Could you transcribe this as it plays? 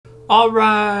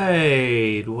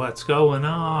Alright, what's going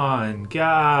on,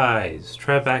 guys?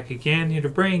 Trev back again, here to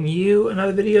bring you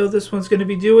another video. This one's going to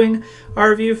be doing our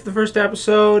review for the first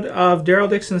episode of Daryl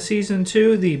Dixon Season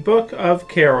 2, The Book of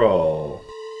Carol.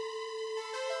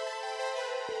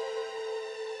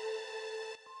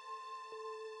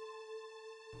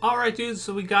 Alright, dudes,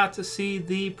 so we got to see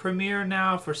the premiere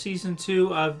now for Season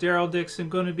 2 of Daryl Dixon.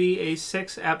 Going to be a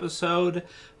 6-episode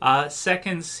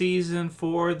second season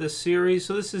for the series.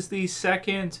 So this is the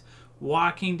second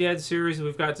Walking Dead series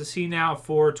we've got to see now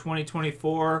for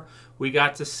 2024. We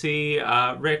got to see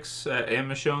Rick's and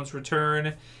Michonne's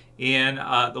return in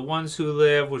The Ones Who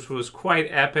Live, which was quite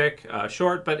epic.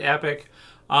 Short but epic.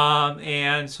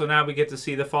 And so now we get to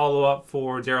see the follow-up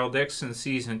for Daryl Dixon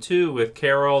Season 2 with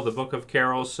Carol, the Book of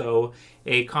Carol. So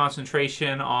a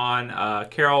concentration on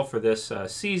Carol for this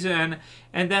season.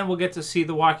 And then we'll get to see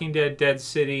The Walking Dead Dead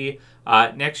City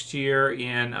next year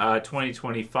in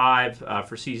 2025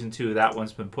 for Season 2. That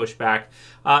one's been pushed back.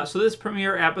 So this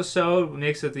premiere episode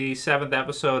makes it the 7th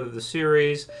episode of the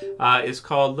series. Is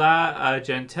called La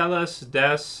Gentillesse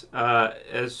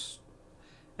des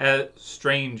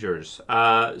Étrangers.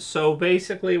 So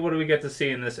basically, what do we get to see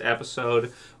in this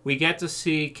episode? We get to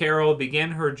see Carol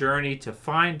begin her journey to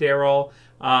find Daryl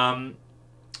and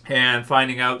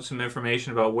finding out some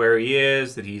information about where he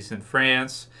is, that he's in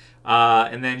France.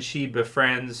 And then she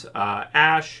befriends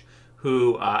Ash,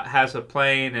 who has a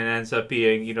plane and ends up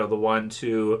being, you know, the one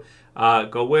to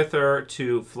go with her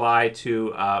to fly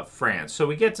to France. So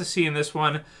we get to see in this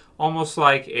one almost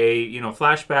like a, you know,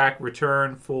 flashback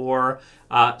return for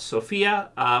Sophia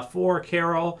for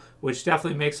Carol, which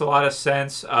definitely makes a lot of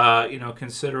sense, you know,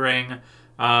 considering,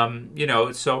 you know,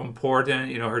 it's so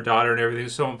important, you know, her daughter and everything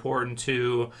is so important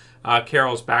to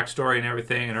Carol's backstory and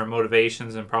everything and her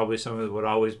motivations, and probably something that would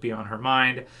always be on her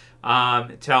mind.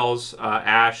 It tells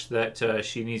Ash that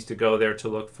she needs to go there to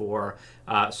look for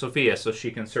Sophia so she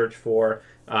can search for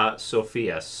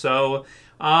Sophia. So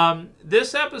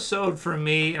this episode for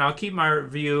me, and I'll keep my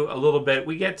review a little bit,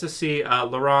 we get to see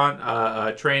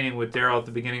Laurent training with Daryl at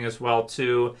the beginning as well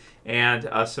too, and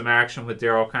some action with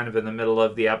Daryl kind of in the middle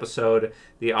of the episode,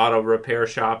 the auto repair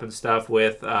shop and stuff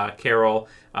with Carol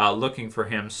looking for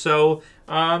him. So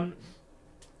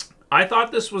I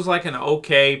thought this was like an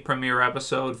okay premiere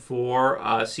episode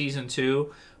for Season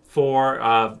 2 for,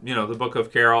 you know, the Book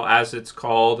of Carol, as it's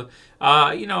called.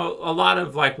 You know, a lot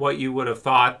of like what you would have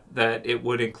thought that it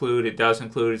would include, it does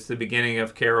include. It's the beginning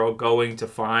of Carol going to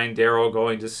find Daryl,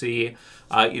 going to see,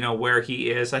 you know, where he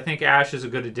is. I think Ash is a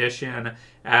good addition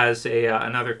as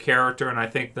another character, and I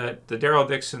think that the Daryl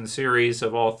Dixon series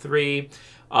of all three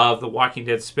of the Walking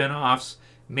Dead spin-offs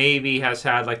maybe has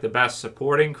had like the best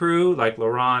supporting crew, like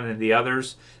Laurent and the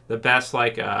others, the best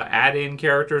like add-in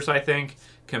characters, I think.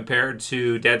 Compared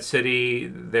to Dead City,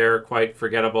 they're quite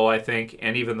forgettable, I think.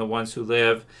 And even The Ones Who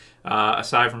Live,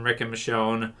 aside from Rick and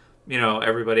Michonne, you know,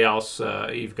 everybody else,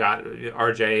 you've got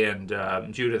RJ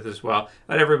and Judith as well.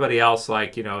 But everybody else,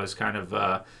 like, you know, is kind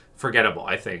of forgettable,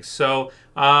 I think. So,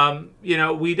 you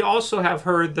know, we'd also have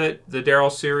heard that the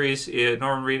Daryl series,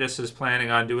 Norman Reedus is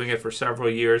planning on doing it for several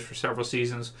years, for several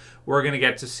seasons. We're going to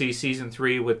get to see Season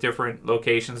 3 with different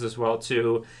locations as well,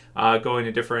 too. Going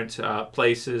to different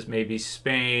places, maybe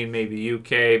Spain, maybe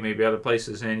UK, maybe other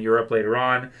places in Europe later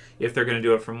on, if they're going to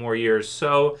do it for more years.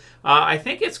 So I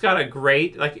think it's got a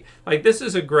great, like this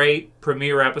is a great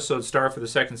premiere episode start for the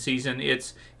second season.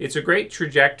 It's a great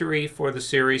trajectory for the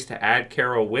series to add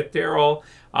Carol with Daryl.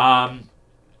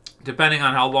 Depending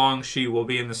on how long she will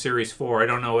be in the series for. I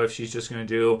don't know if she's just going to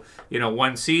do, you know,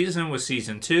 one season with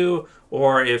Season 2,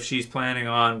 or if she's planning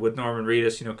on, with Norman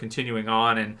Reedus, you know, continuing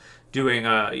on and doing,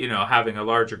 you know, having a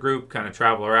larger group kind of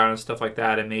travel around and stuff like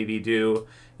that, and maybe do,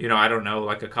 you know, I don't know,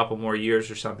 like a couple more years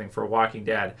or something for Walking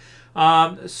Dead.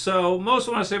 So most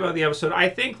I want to say about the episode, I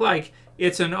think, like,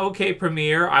 it's an okay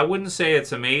premiere. I wouldn't say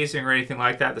it's amazing or anything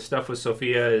like that. The stuff with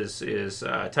Sophia is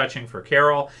touching for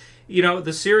Carol. You know,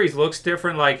 the series looks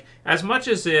different. Like, as much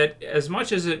as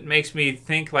it makes me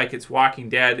think like it's Walking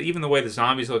Dead, even the way the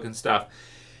zombies look and stuff,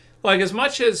 like, as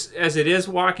much as it is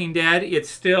Walking Dead, it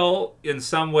still in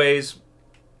some ways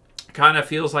kind of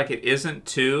feels like it isn't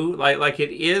too. Like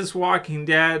it is Walking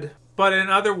Dead, but in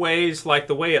other ways, like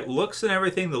the way it looks and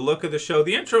everything, the look of the show,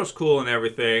 the intro's cool and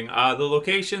everything. The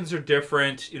locations are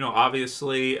different, you know,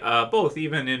 obviously, both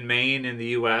even in Maine in the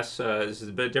US is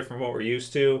a bit different from what we're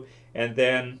used to, and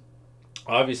then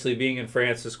obviously being in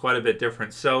France is quite a bit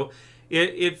different. So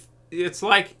it's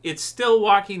like it's still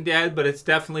Walking Dead, but it's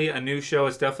definitely a new show.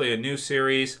 It's definitely a new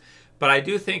series. But I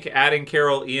do think adding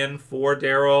Carol in for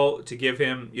Daryl to give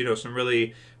him, you know, some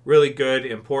really really good,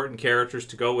 important characters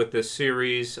to go with this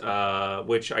series,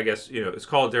 which I guess, it's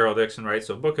called Daryl Dixon, right?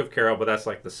 So Book of Carol, but that's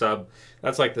like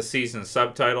the season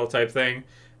subtitle type thing.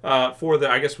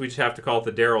 I guess we just have to call it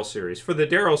the Daryl series. For the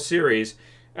Daryl series,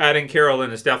 adding Carol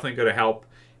in is definitely going to help.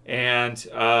 And,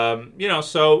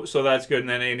 so that's good. And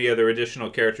then any other additional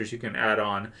characters you can add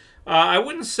on. I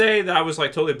wouldn't say that I was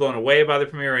like totally blown away by the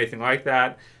premiere or anything like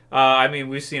that. I mean,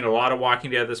 we've seen a lot of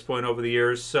Walking Dead at this point over the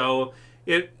years. So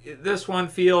this one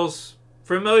feels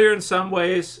familiar in some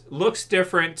ways, looks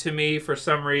different to me for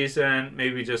some reason.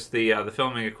 Maybe just the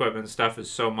filming equipment stuff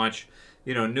is so much,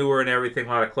 newer and everything. A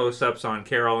lot of close-ups on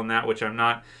Carol and that, which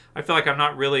I feel like I'm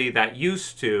not really that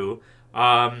used to.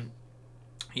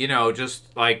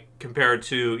 Just like compared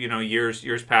to,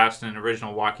 years past in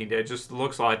original Walking Dead, it just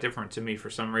looks a lot different to me for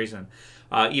some reason.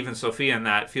 Even Sophia in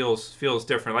that feels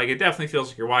different. Like, it definitely feels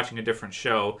like you're watching a different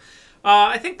show.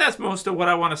 I think that's most of what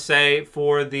I want to say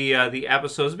for the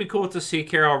episodes. It'd be cool to see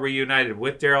Carol reunited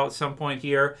with Daryl at some point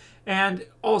here. And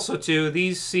also, too,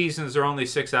 these seasons are only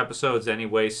 6 episodes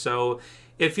anyway, so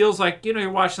it feels like, you're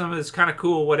watching them, it's kind of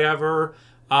cool, whatever.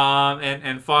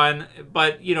 And fun,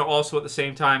 but also at the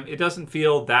same time, it doesn't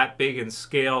feel that big in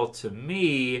scale to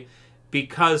me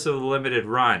because of the limited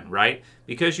run, right?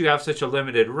 Because you have such a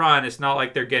limited run, it's not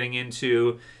like they're getting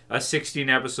into a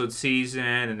 16-episode season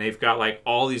and they've got like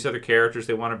all these other characters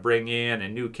they want to bring in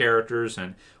and new characters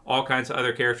and all kinds of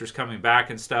other characters coming back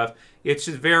and stuff. It's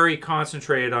just very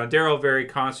concentrated on Daryl, very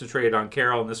concentrated on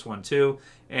Carol in this one too,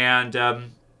 and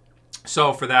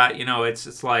so for that,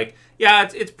 it's like, yeah,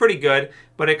 it's pretty good,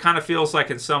 but it kind of feels like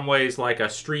in some ways like a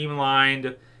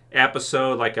streamlined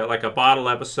episode, like a bottle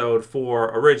episode for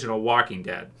original Walking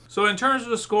Dead. So in terms of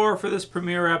the score for this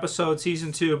premiere episode,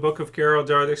 Season 2, Book of Carol,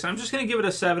 Daryl Dixon, I'm just going to give it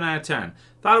a 7 out of 10.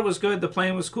 Thought it was good, the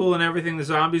plane was cool and everything, the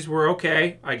zombies were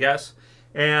okay, I guess,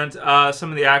 and some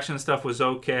of the action stuff was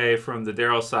okay from the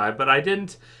Daryl side, but I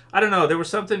don't know, there was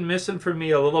something missing for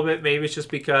me a little bit. Maybe it's just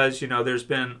because, there's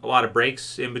been a lot of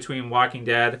breaks in between Walking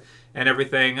Dead and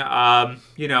everything, and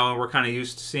we're kind of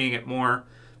used to seeing it more,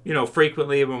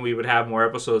 frequently when we would have more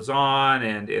episodes on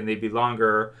and they'd be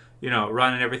longer,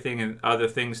 run and everything and other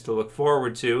things to look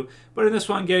forward to. But in this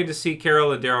one, getting to see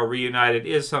Carol and Daryl reunited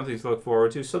is something to look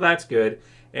forward to, so that's good.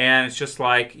 And it's just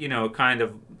like, kind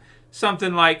of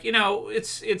something like,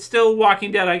 it's still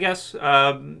Walking Dead, I guess,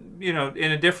 in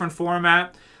a different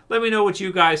format. Let me know what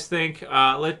you guys think.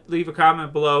 Leave a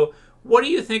comment below. What do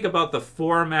you think about the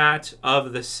format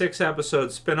of the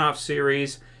 6-episode spin-off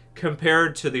series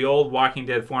compared to the old Walking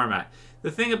Dead format? The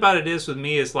thing about it is with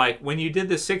me is like when you did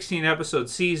the 16-episode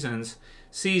seasons,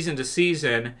 season to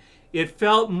season, it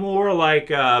felt more like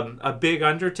a big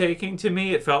undertaking to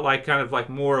me. It felt like kind of like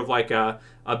more of like a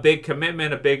big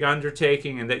commitment, a big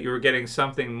undertaking, and that you were getting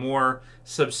something more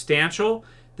substantial.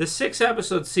 The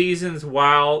 6-episode seasons,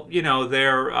 while,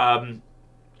 they're,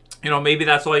 maybe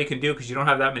that's all you can do because you don't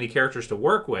have that many characters to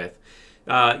work with.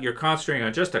 You're concentrating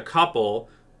on just a couple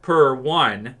per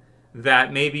one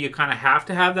that maybe you kind of have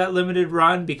to have that limited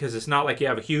run because it's not like you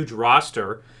have a huge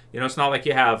roster. It's not like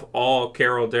you have all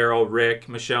Carol, Daryl, Rick,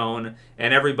 Michonne,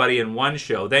 and everybody in one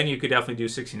show. Then you could definitely do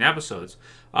 16 episodes.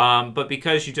 But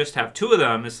because you just have 2 of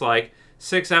them, it's like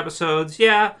 6 episodes.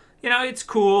 Yeah, it's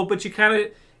cool, but you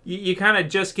kind of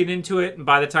just get into it, and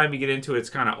by the time you get into it, it's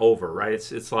kind of over, right?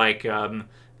 It's like, so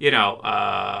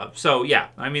yeah.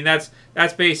 I mean, that's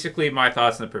basically my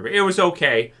thoughts on the premiere. It was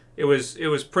okay. It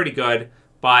was pretty good,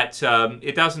 but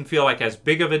it doesn't feel like as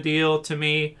big of a deal to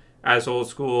me as old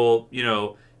school,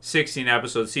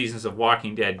 16-episode seasons of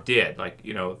Walking Dead did. Like,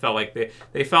 it felt like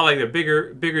they felt like a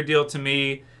bigger deal to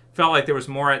me. Felt like there was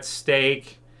more at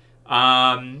stake.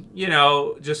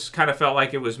 Just kind of felt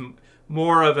like it was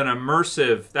more of an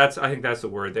immersive, I think that's the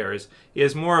word there,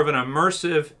 is more of an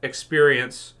immersive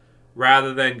experience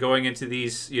rather than going into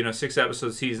these,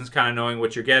 6-episode seasons kind of knowing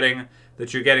what you're getting,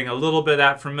 that you're getting a little bit of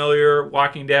that familiar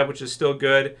Walking Dead, which is still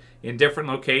good in different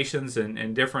locations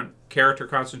and different character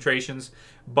concentrations,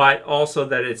 but also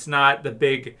that it's not the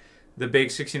big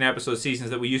 16-episode seasons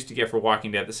that we used to get for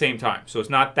Walking Dead at the same time. So it's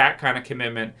not that kind of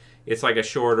commitment. It's like a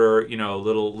shorter,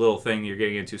 little thing you're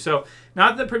getting into. So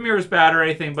not that the premiere is bad or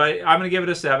anything, but I'm going to give it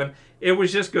a 7. It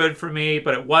was just good for me,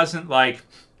 but it wasn't like,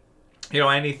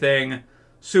 anything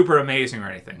super amazing or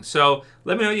anything. So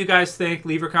let me know what you guys think.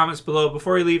 Leave your comments below.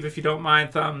 Before you leave, if you don't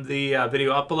mind, thumb the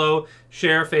video up below.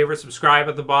 Share, favorite, subscribe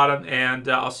at the bottom. And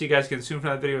I'll see you guys again soon for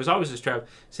that video. As always, this is Trev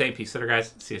saying peace later,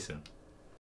 guys. See you soon.